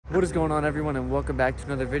What is going on, everyone, and welcome back to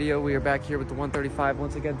another video. We are back here with the 135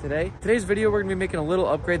 once again today. Today's video, we're gonna be making a little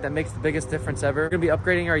upgrade that makes the biggest difference ever. We're gonna be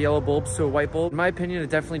upgrading our yellow bulbs to a white bulb. In my opinion, it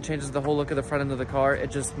definitely changes the whole look of the front end of the car.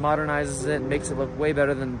 It just modernizes it and makes it look way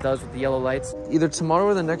better than it does with the yellow lights. Either tomorrow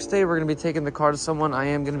or the next day, we're gonna be taking the car to someone. I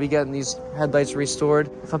am gonna be getting these headlights restored.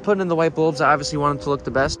 If I'm putting in the white bulbs, I obviously want them to look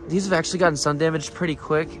the best. These have actually gotten sun damage pretty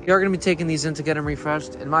quick. We are gonna be taking these in to get them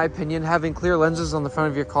refreshed. In my opinion, having clear lenses on the front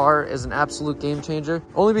of your car is an absolute game changer,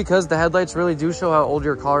 only because the headlights really do show how old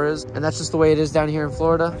your car is, and that's just the way it is down here in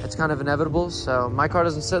Florida. It's kind of inevitable. So my car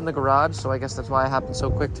doesn't sit in the garage, so I guess that's why it happened so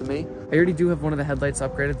quick to me. I already do have one of the headlights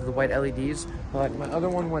upgraded to the white LEDs, but my other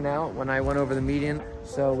one went out when I went over the median,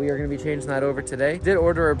 so we are going to be changing that over today. Did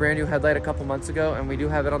order a brand new headlight a couple months ago, and we do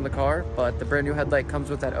have it on the car, but the brand new headlight comes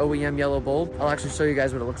with that OEM yellow bulb. I'll actually show you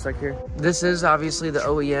guys what it looks like here. This is obviously the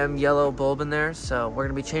OEM yellow bulb in there, so we're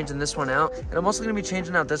going to be changing this one out, and I'm also going to be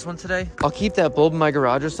changing out this one today. I'll keep that bulb in my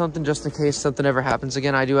garage or something just in case something ever happens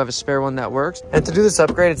again. I do have a spare one that works, and to do this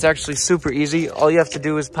upgrade, it's actually super easy. All you have to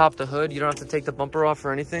do is pop the hood. You don't have to take the bumper off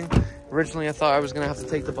or anything. Originally, I thought I was going to have to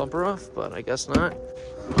take the bumper off, but I guess not.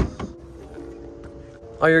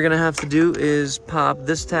 All you're going to have to do is pop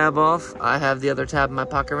this tab off. I have the other tab in my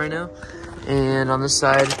pocket right now. And on this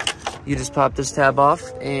side, you just pop this tab off,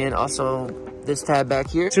 and also this tab back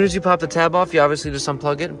here. As soon as you pop the tab off, you obviously just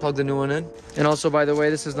unplug it and plug the new one in. And also, by the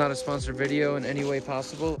way, this is not a sponsored video in any way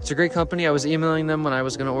possible. It's a great company. I was emailing them when I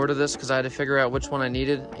was going to order this because I had to figure out which one I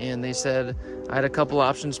needed, and they said I had a couple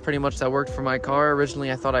options pretty much that worked for my car.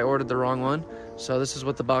 Originally, I thought I ordered the wrong one. So this is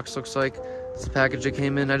what the box looks like. It's the package it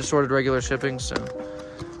came in. I just ordered regular shipping, so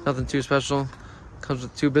nothing too special. Comes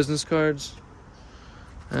with 2 business cards.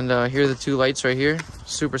 And here are the 2 lights right here.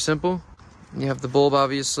 Super simple. You have the bulb,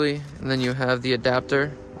 obviously, and then you have the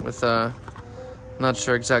adapter with I'm not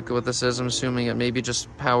sure exactly what this is. I'm assuming it maybe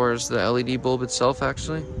just powers the LED bulb itself,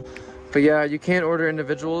 actually. But yeah, you can't order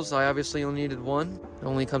individuals. I obviously only needed 1. It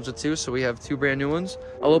only comes with 2, so we have 2 brand new ones.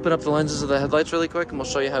 I'll open up the lenses of the headlights really quick, and we'll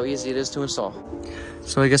show you how easy it is to install.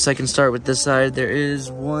 So I guess I can start with this side. There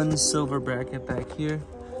is 1 silver bracket back here.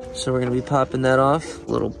 So we're gonna be popping that off.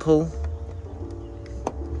 Little pull.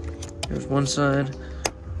 There's one side.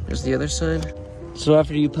 There's the other side. So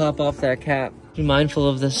after you pop off that cap, be mindful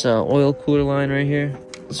of this oil cooler line right here.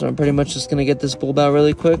 So I'm pretty much just gonna get this bulb out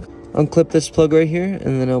really quick, unclip this plug right here,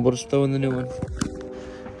 and then we'll just throw in the new one.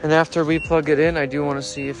 And after we plug it in, I do want to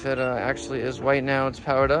see if it actually is white now. It's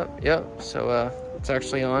powered up. Yep. So it's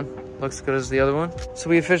actually on. Looks good as the other one. So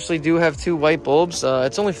we officially do have 2 white bulbs.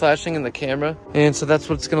 It's only flashing in the camera, and so that's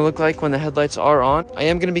what it's gonna look like when the headlights are on. I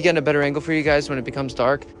am gonna be getting a better angle for you guys when it becomes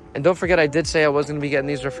dark. And don't forget, I did say I was going to be getting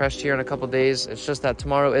these refreshed here in a couple days. It's just that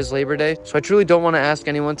tomorrow is Labor Day. So I truly don't want to ask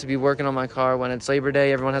anyone to be working on my car when it's Labor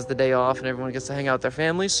Day. Everyone has the day off and everyone gets to hang out with their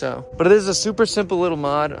families. But it is a super simple little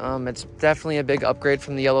mod. It's definitely a big upgrade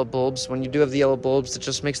from the yellow bulbs. When you do have the yellow bulbs, it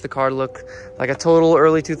just makes the car look like a total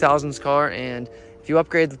early 2000s car. And if you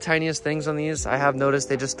upgrade the tiniest things on these, I have noticed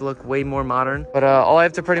they just look way more modern. But all I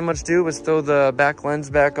have to pretty much do is throw the back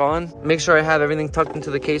lens back on. Make sure I have everything tucked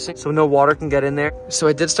into the casing so no water can get in there. So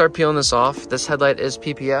I did start peeling this off. This headlight is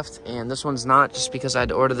PPF'd, and this one's not, just because I had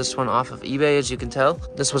to order this one off of eBay, as you can tell.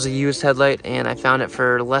 This was a used headlight, and I found it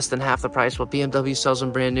for less than half the price what BMW sells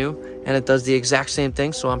them brand new, and it does the exact same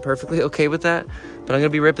thing, so I'm perfectly okay with that. But I'm going to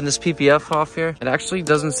be ripping this PPF off here. It actually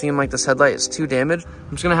doesn't seem like this headlight is too damaged.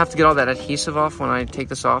 I'm just going to have to get all that adhesive off when I take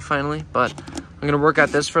this off finally. But I'm going to work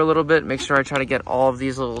at this for a little bit. Make sure I try to get all of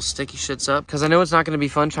these little sticky shits up, because I know it's not going to be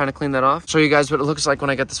fun trying to clean that off. Show you guys what it looks like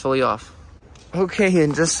when I get this fully off. Okay,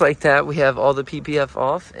 and just like that, we have all the PPF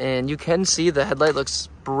off. And you can see the headlight looks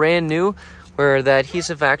brand new where the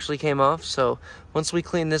adhesive actually came off. So once we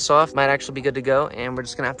clean this off, might actually be good to go, and we're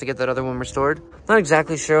just gonna have to get that other one restored. Not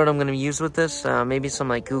exactly sure what I'm gonna use with this. Maybe some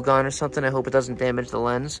like Goo Gone or something. I hope it doesn't damage the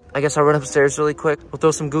lens. I guess I'll run upstairs really quick. We'll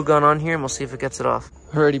throw some Goo Gone on here and we'll see if it gets it off.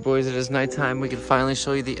 Alrighty boys, it is nighttime. We can finally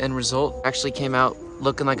show you the end result. Actually came out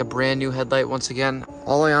looking like a brand new headlight once again.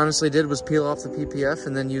 All I honestly did was peel off the PPF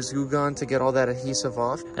and then use Goo Gone to get all that adhesive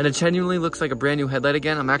off. And it genuinely looks like a brand new headlight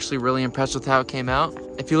again. I'm actually really impressed with how it came out.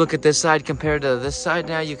 If you look at this side compared to this side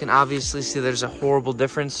now, you can obviously see there's a horrible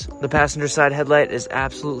difference. The passenger side headlight is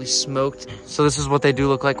absolutely smoked. So this is what they do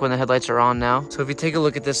look like when the headlights are on now. So if you take a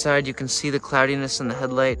look at this side, you can see the cloudiness in the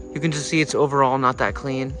headlight. You can just see it's overall not that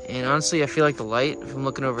clean. And honestly, I feel like the light, if I'm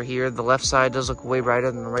looking over here, the left side does look way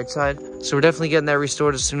brighter than the right side. So we're definitely getting that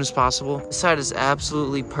restored as soon as possible. This side is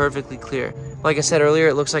absolutely perfectly clear. Like I said earlier,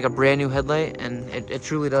 it looks like a brand new headlight, and it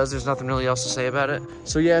truly does. There's nothing really else to say about it.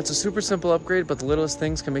 So yeah, it's a super simple upgrade, but the littlest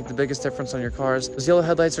things can make the biggest difference on your cars. Those yellow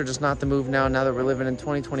headlights are just not the move now that we're living in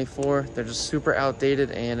 2024. They're just super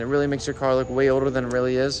outdated, and it really makes your car look way older than it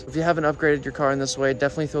really is. If you haven't upgraded your car in this way,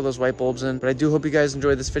 definitely throw those white bulbs in. But I do hope you guys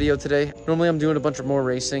enjoyed this video today. Normally I'm doing a bunch of more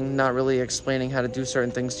racing, not really explaining how to do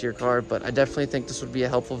certain things to your car, but I definitely think this would be a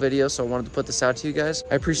helpful video, so I wanted to put this out to you guys.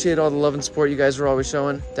 I appreciate all the love and support you guys are always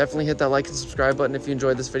showing. Definitely hit that like and subscribe button if you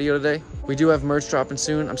enjoyed this video today. We do have merch dropping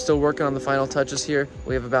soon. I'm still working on the final touches here.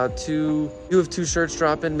 We have about two shirts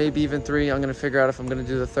dropping, maybe even 3. I'm going to figure out if I'm going to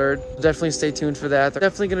do the 3rd. Definitely stay tuned for that. They're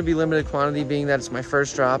definitely going to be limited quantity, being that it's my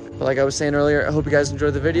first drop. But like I was saying earlier, I hope you guys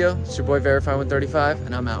enjoyed the video. It's your boy Verify135,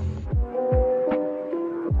 and I'm out.